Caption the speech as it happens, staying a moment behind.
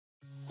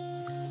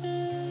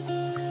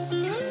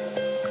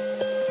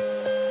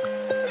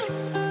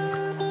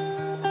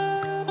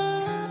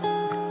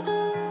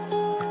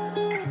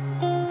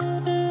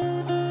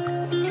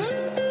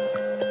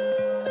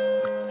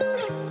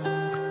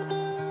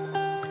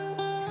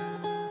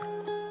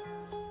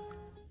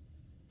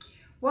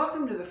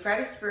Welcome to the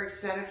Fredericksburg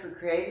Center for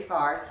Creative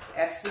Arts,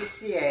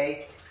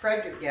 FCCA,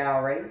 Frederick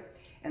Gallery,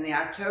 and the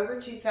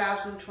October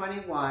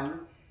 2021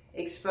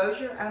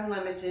 Exposure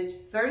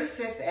Unlimited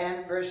 35th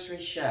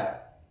Anniversary Show.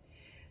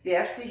 The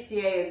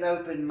FCCA is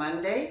open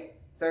Monday,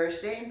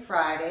 Thursday, and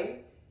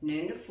Friday,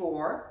 noon to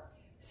 4,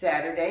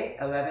 Saturday,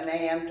 11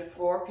 a.m. to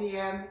 4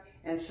 p.m.,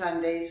 and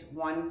Sundays,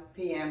 1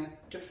 p.m.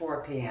 to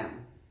 4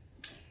 p.m.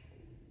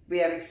 We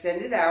have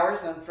extended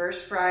hours on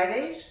first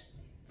Fridays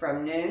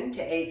from noon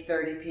to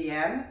 8:30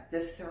 p.m.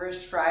 This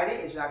first Friday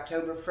is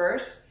October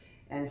 1st,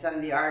 and some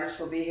of the artists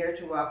will be here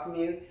to welcome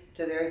you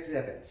to their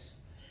exhibits.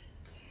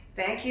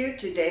 Thank you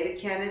to David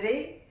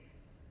Kennedy,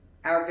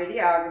 our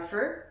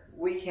videographer.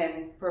 We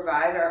can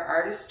provide our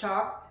Artist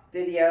Talk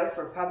video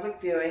for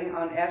public viewing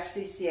on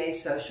FCCA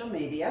social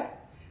media,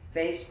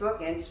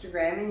 Facebook,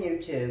 Instagram, and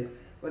YouTube,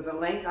 with a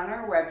link on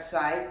our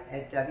website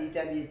at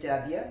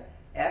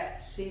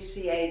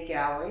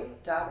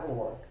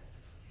www.fccagallery.org.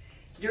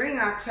 During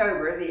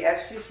October, the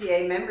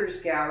FCCA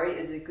Members Gallery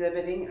is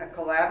exhibiting a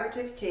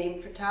collaborative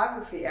team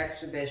photography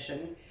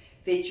exhibition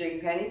featuring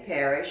Penny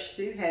Parrish,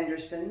 Sue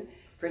Henderson,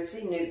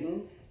 Fritzie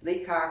Newton,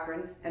 Lee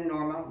Cochran, and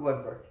Norma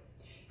Woodward.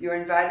 You're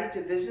invited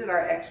to visit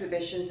our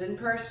exhibitions in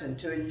person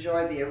to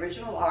enjoy the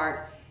original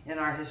art in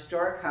our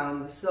historic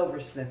home, the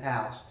Silversmith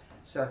House,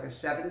 circa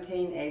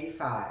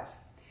 1785,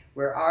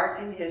 where art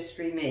and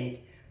history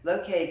meet,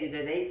 located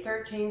at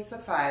 813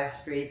 Sophia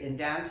Street in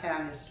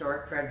downtown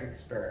historic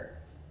Fredericksburg.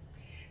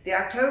 The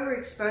October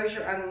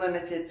Exposure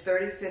Unlimited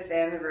 35th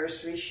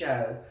Anniversary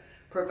Show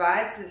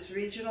provides this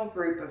regional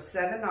group of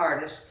 7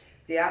 artists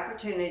the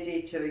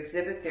opportunity to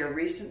exhibit their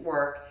recent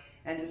work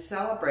and to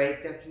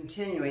celebrate their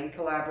continuing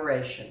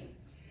collaboration.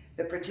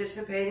 The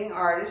participating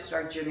artists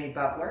are Jimmy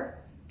Butler,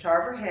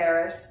 Tarver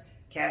Harris,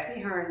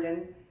 Kathy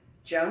Herndon,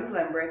 Joan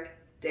Limbrick,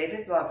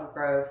 David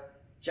Lovegrove,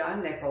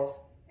 John Nichols,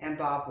 and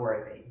Bob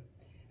Worthy.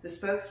 The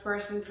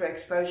spokesperson for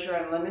Exposure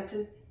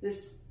Unlimited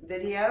this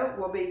video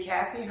will be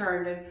Kathy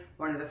Herndon,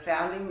 one of the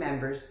founding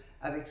members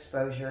of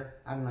Exposure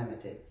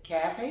Unlimited.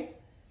 Kathy?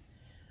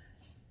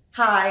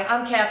 Hi,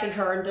 I'm Kathy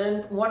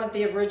Herndon, one of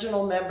the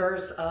original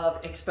members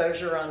of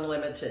Exposure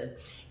Unlimited.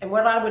 And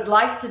what I would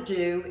like to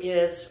do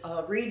is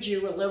read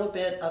you a little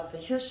bit of the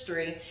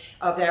history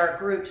of our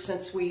group,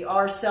 since we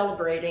are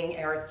celebrating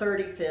our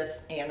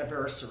 35th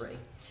anniversary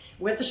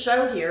with a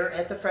show here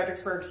at the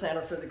Fredericksburg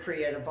Center for the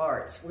Creative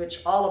Arts,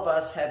 which all of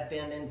us have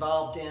been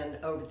involved in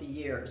over the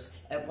years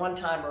at one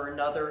time or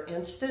another,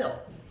 and still.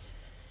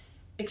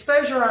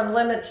 Exposure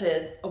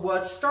Unlimited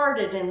was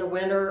started in the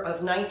winter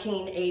of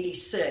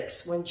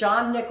 1986 when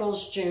John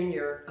Nichols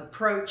Jr.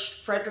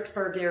 approached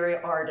Fredericksburg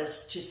area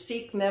artists to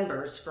seek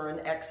members for an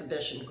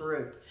exhibition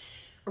group.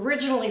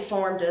 Originally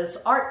formed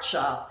as Art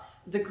Shop,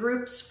 the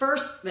group's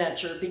first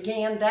venture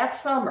began that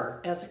summer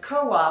as a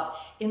co-op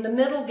in the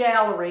middle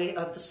gallery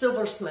of the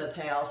Silversmith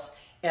House,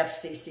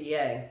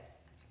 FCCA.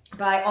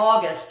 By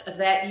August of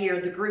that year,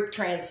 the group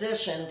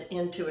transitioned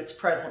into its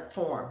present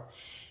form.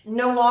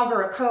 No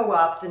longer a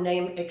co-op, the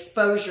name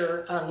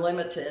Exposure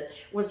Unlimited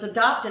was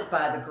adopted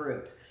by the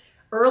group.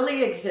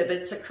 Early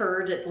exhibits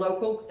occurred at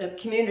local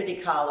community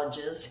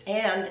colleges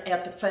and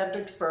at the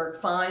Fredericksburg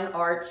Fine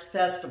Arts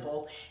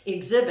Festival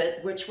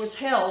exhibit, which was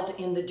held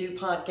in the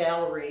DuPont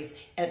Galleries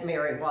at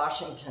Mary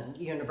Washington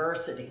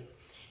University.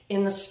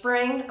 In the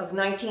spring of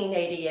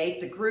 1988,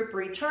 the group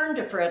returned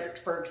to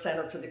Fredericksburg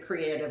Center for the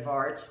Creative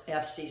Arts,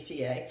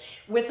 FCCA,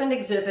 with an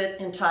exhibit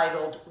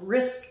entitled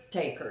Risk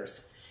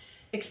Takers.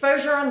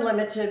 Exposure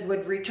Unlimited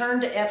would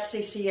return to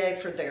FCCA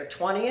for their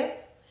 20th,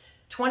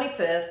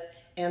 25th,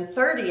 and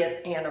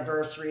 30th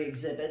anniversary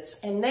exhibits,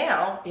 and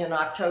now in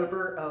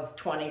October of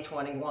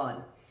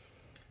 2021.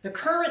 The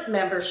current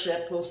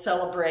membership will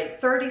celebrate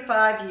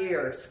 35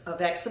 years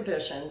of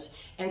exhibitions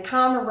and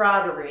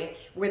camaraderie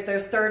with their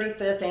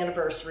 35th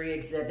anniversary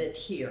exhibit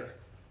here.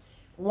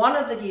 One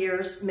of the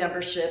year's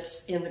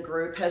memberships in the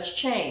group has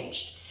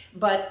changed,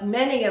 but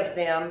many of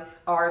them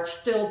are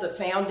still the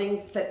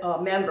founding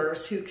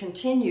members who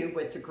continue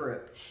with the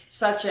group,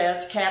 such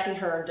as Kathy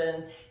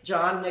Herndon,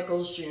 John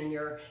Nichols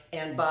Jr.,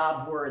 and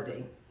Bob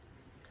Worthy.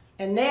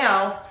 And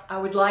now I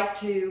would like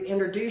to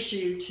introduce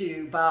you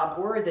to Bob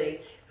Worthy,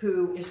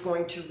 who is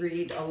going to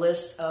read a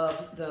list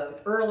of the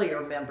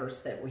earlier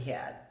members that we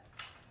had.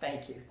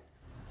 Thank you.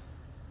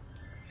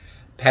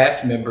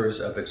 Past members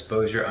of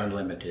Exposure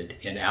Unlimited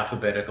in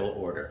alphabetical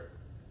order: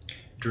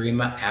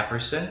 Dreama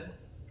Apperson,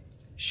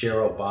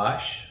 Cheryl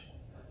Bosch,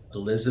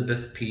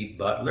 Elizabeth P.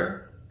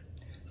 Butler,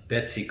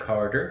 Betsy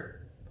Carter,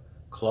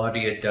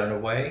 Claudia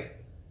Dunaway,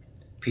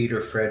 Peter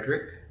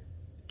Frederick,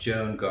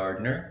 Joan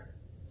Gardner,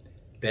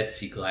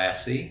 Betsy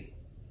Glassy,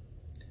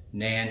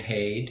 Nan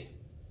Hade,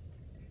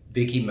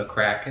 Vicki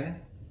McCracken,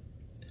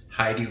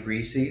 Heidi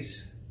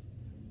Reeses,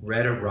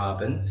 Retta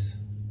Robbins,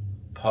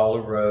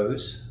 Paula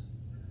Rose,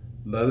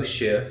 Mo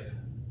Schiff,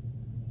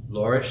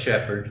 Laura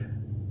Shepard,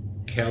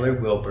 Kelly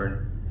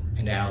Wilburn,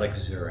 and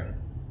Alex Zurin.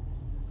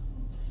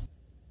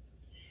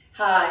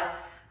 Hi,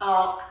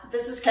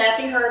 This is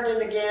Kathy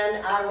Herndon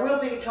again. I will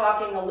be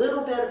talking a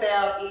little bit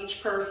about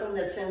each person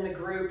that's in the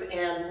group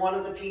and one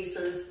of the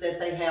pieces that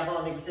they have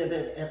on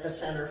exhibit at the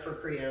Center for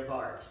Creative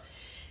Arts.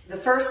 The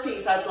first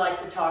piece I'd like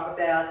to talk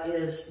about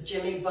is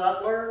Jimmy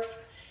Butler's,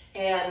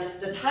 and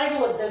the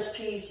title of this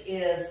piece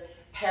is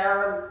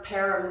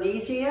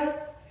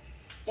Paramnesia,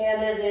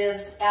 and it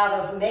is out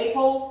of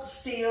maple,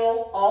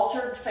 steel,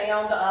 altered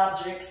found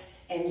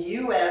objects, and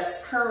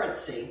U.S.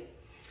 currency.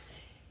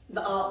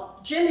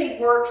 Jimmy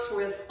works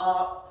with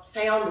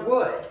found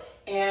wood,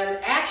 and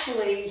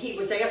actually he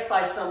was asked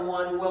by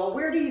someone, well,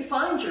 where do you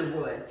find your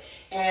wood?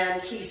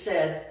 And he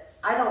said,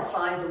 I don't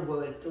find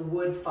the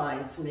wood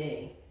finds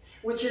me.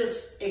 Which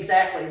is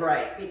exactly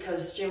right,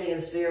 because Jimmy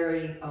is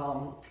very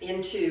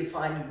into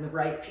finding the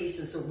right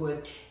pieces of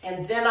wood.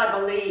 And then I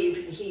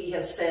believe he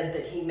has said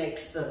that he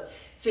makes the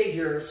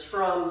figures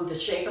from the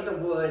shape of the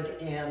wood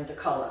and the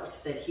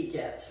colors that he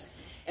gets,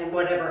 and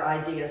whatever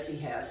ideas he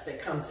has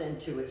that comes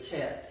into his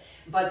head.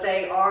 But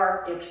they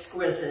are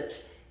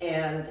exquisite,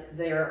 and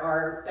there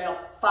are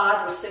about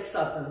 5 or 6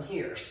 of them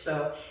here.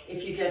 So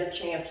if you get a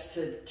chance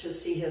to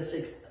see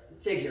his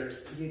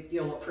figures,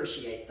 you'll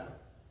appreciate them.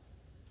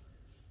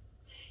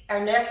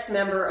 Our next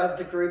member of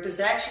the group is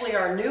actually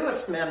our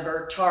newest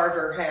member,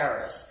 Tarver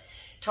Harris.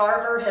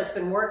 Tarver has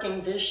been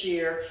working this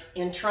year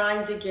in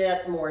trying to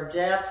get more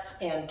depth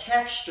and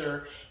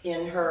texture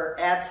in her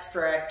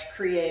abstract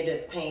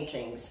creative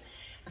paintings.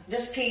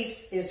 This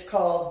piece is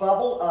called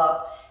Bubble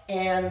Up,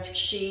 and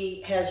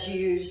she has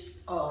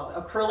used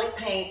acrylic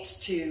paints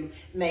to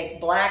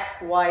make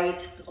black,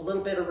 white, a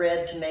little bit of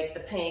red to make the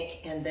pink,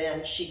 and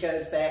then she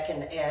goes back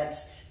and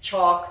adds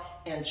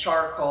chalk and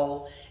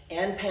charcoal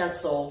and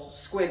pencil,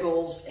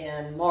 squiggles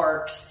and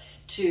marks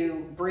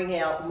to bring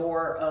out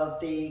more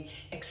of the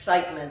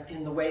excitement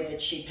in the way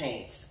that she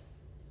paints.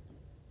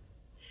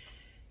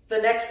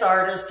 The next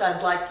artist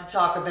I'd like to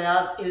talk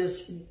about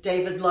is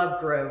David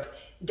Lovegrove.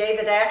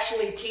 David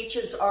actually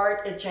teaches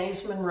art at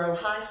James Monroe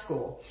High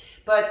School,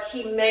 but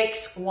he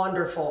makes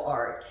wonderful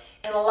art.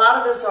 And a lot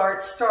of his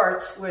art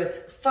starts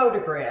with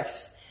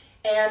photographs.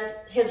 And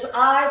his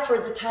eye for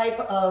the type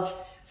of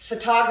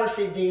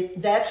photography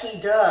that he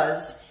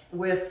does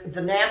with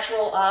the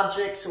natural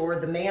objects or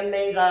the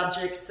man-made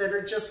objects that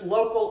are just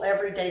local,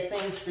 everyday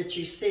things that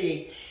you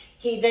see.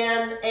 He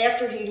then,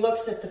 after he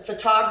looks at the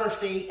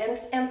photography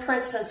and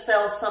prints and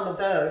sells some of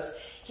those,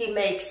 he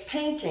makes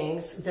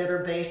paintings that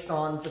are based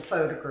on the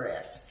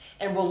photographs,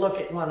 and we'll look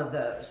at one of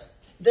those.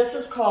 This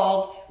is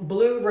called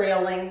Blue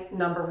Railing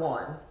Number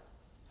 1.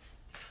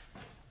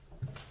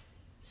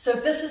 So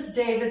this is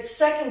David's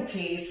second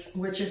piece,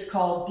 which is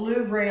called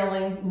Blue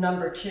Railing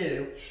Number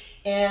 2.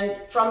 And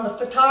from the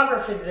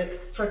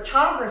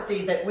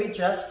photography that we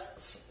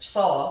just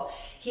saw,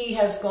 he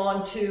has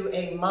gone to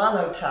a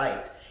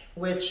monotype,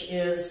 which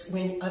is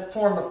a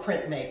form of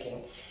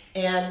printmaking.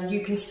 And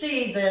you can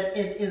see that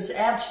it is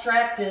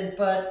abstracted,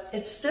 but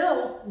it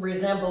still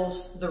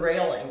resembles the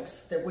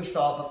railings that we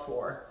saw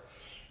before,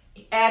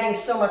 adding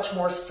so much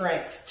more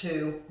strength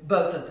to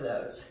both of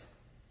those.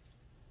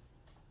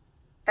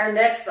 Our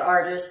next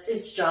artist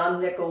is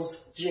John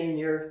Nichols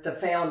Jr., the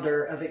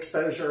founder of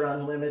Exposure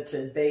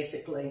Unlimited,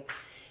 basically.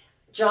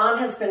 John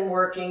has been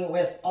working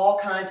with all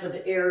kinds of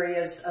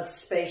areas of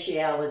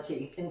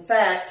spatiality. In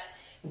fact,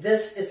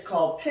 this is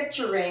called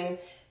Picturing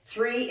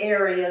 3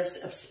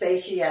 Areas of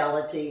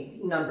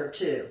Spatiality, Number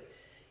 2.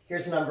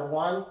 Here's number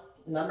 1,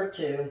 number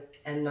 2,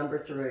 and number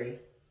 3.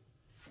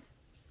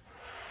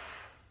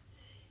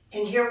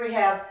 And here we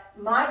have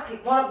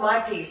one of my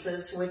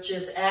pieces, which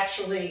is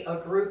actually a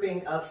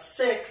grouping of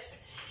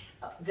 6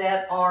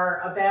 that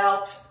are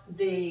about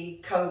the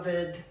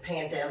COVID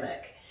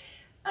pandemic.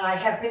 I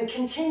have been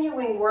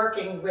continuing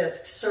working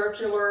with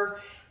circular,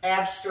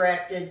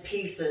 abstracted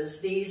pieces.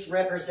 These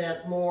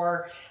represent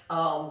more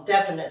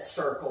definite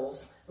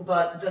circles.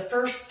 But the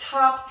first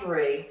top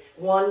 3,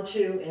 1,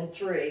 2, and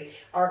 3,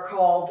 are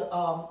called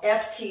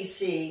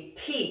FTC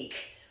Peak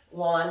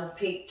 1,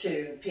 Peak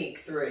 2, Peak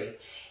 3.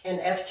 And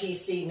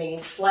FTC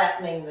means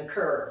flattening the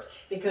curve,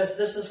 because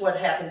this is what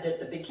happened at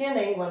the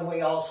beginning when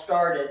we all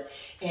started,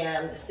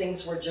 and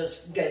things were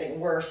just getting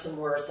worse and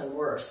worse and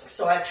worse.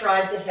 So I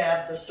tried to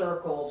have the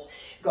circles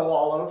go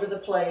all over the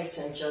place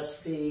and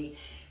just be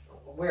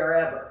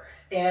wherever.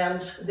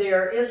 And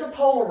there is a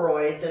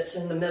Polaroid that's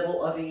in the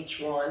middle of each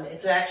one.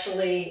 It's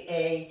actually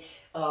a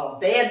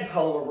bad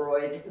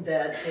Polaroid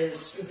that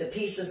is the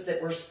pieces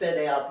that were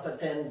spit out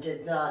but then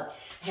did not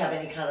have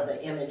any kind of an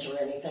image or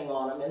anything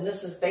on them. And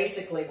this is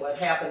basically what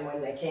happened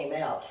when they came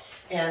out.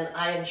 And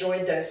I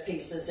enjoyed those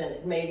pieces, and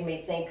it made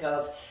me think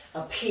of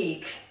a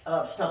peak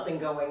of something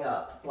going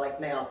up,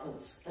 like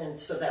mountains. And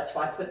so that's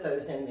why I put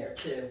those in there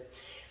too.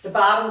 The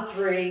bottom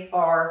 3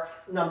 are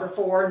number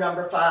 4,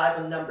 number 5,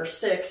 and number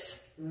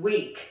 6,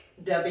 weak,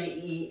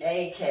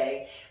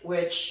 W-E-A-K,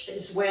 which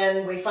is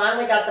when we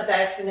finally got the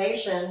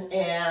vaccination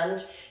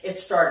and it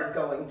started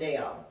going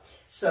down.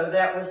 So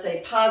that was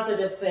a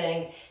positive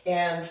thing.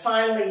 And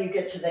finally you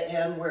get to the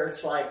end where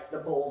it's like the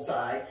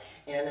bullseye,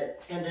 and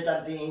it ended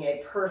up being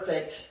a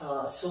perfect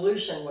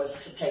solution,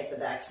 was to take the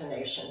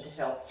vaccination to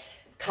help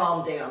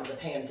calm down the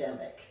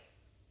pandemic.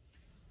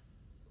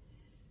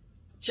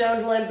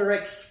 Joan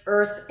Limbrick's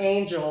Earth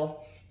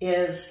Angel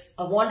is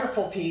a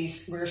wonderful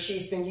piece where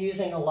she's been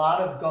using a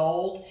lot of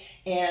gold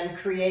and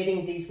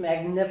creating these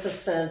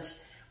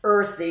magnificent,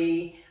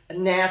 earthy,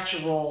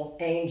 natural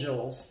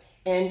angels.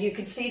 And you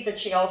can see that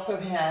she also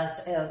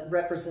has a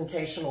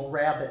representational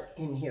rabbit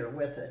in here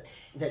with it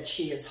that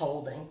she is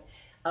holding.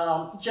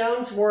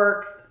 Joan's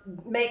work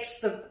makes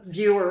the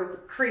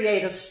viewer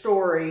create a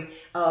story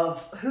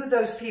of who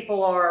those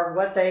people are,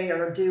 what they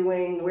are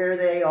doing, where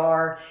they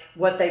are,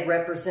 what they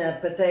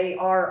represent, but they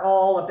are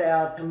all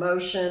about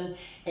emotion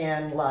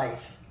and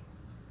life.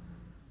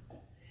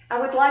 I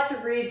would like to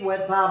read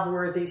what Bob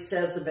Worthy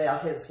says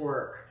about his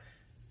work.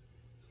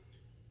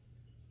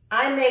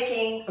 I'm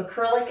making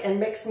acrylic and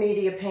mixed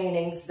media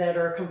paintings that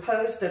are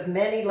composed of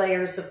many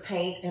layers of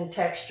paint and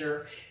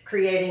texture,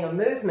 creating a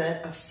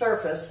movement of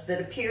surface that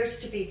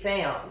appears to be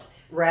found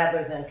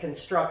rather than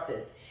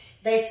constructed.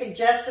 They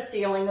suggest a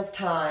feeling of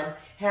time,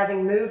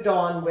 having moved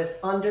on with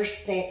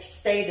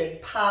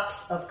understated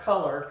pops of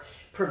color,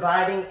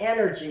 providing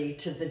energy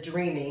to the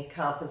dreamy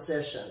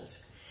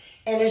compositions.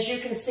 And as you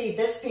can see,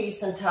 this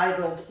piece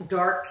entitled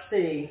Dark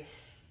Sea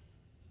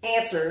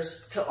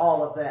answers to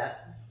all of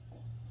that.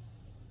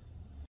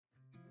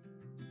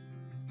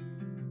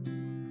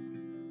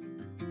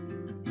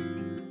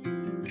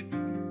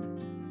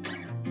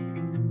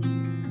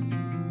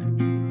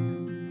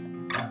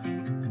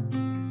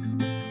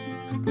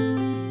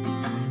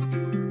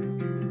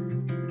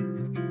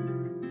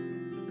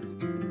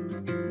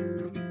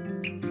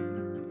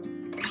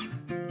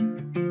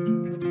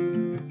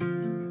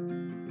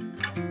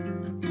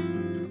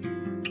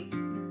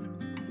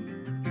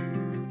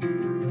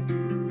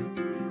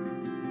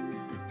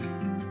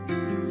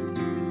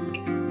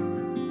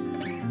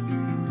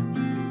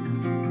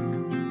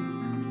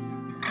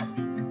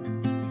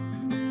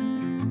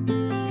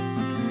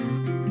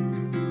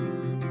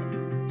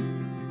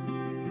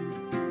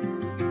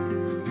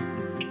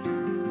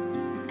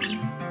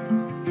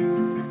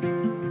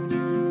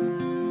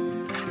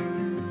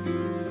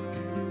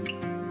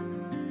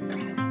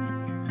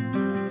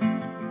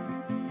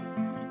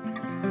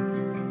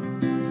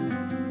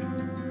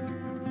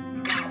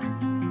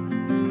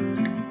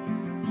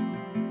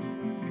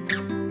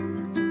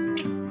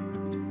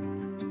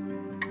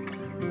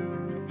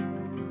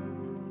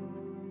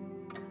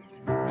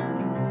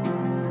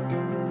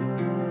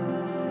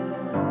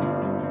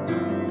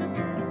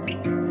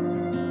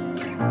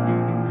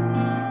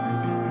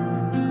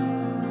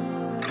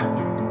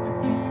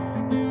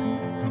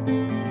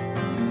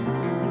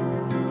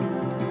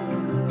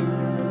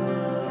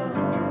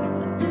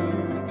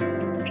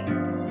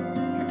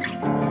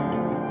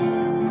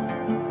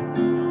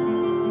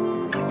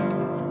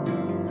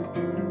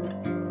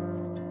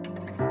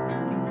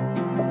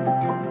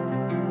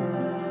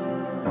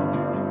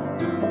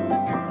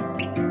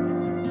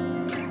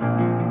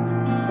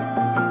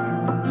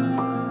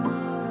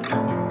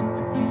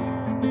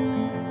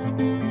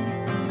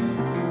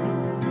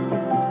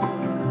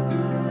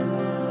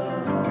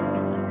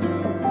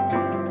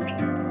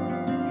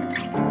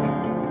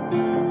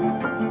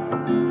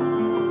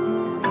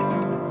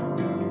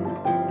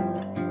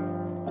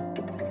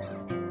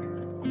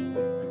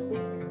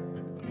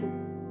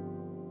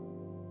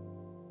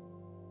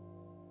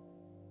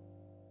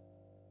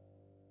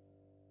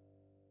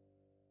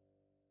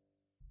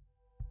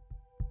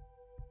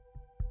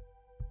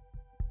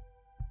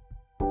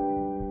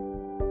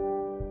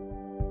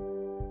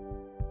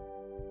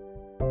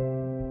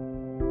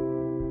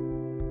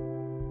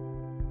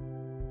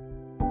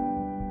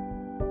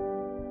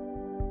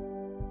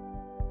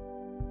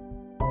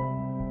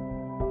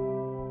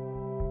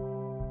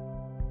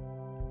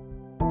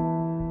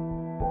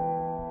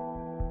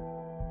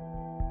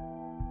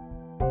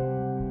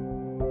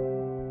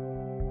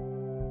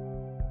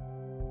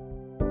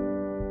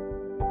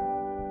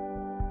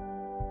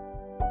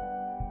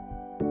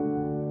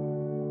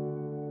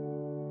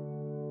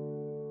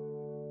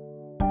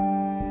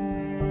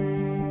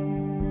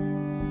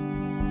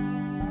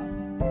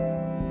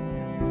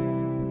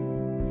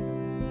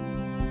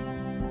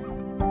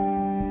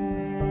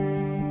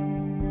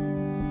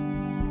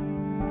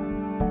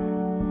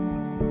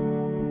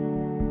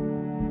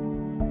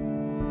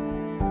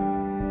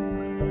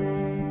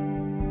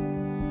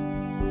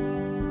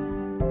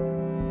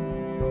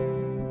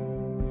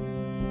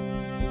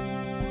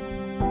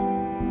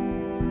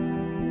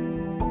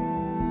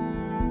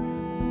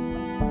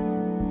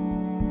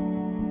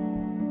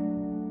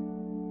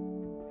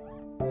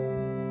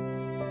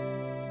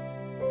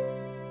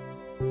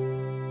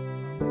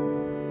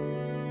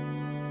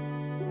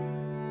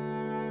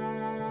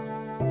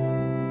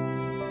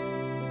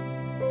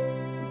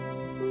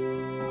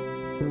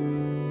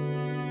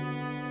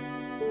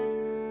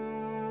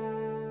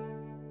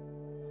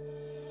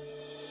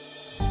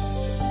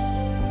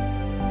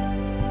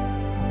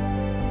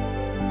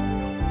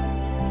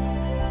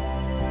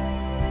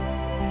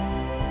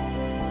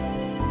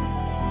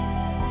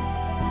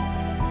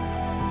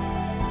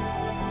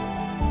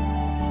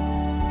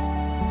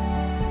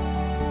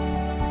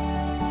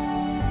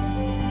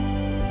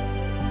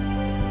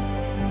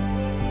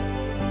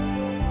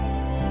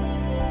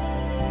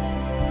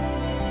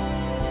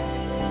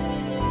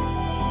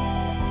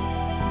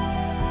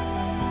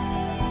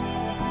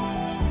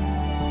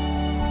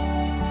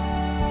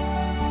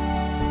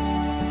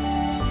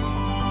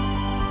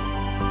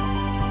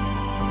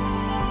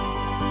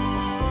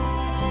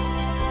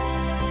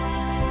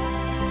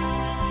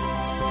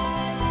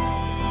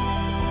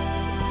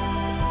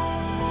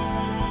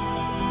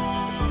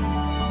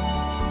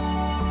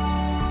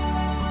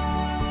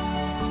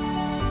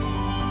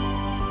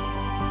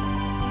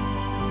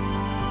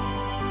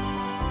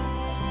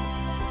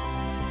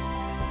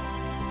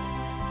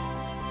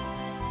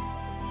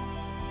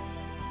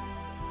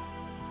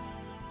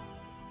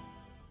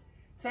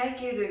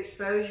 Thank you to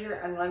Exposure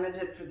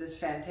Unlimited for this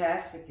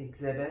fantastic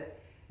exhibit,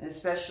 and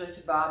especially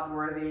to Bob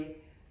Worthy,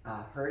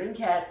 herding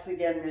cats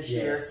again this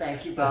year.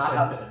 Thank you,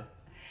 Bob.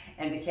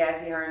 And to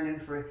Kathy Herndon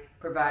for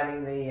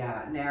providing the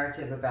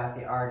narrative about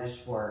the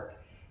artist's work.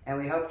 And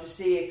we hope to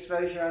see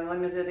Exposure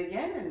Unlimited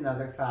again in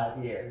another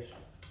 5 years.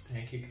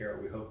 Thank you,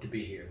 Carol. We hope to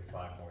be here for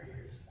 5 more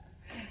years.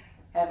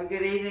 Have a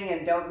good evening,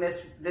 and don't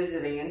miss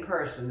visiting in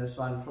person this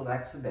wonderful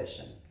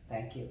exhibition.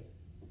 Thank you.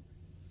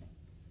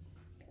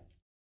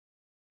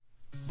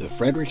 The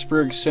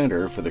Fredericksburg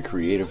Center for the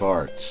Creative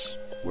Arts,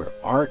 where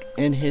art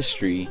and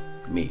history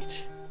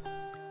meet.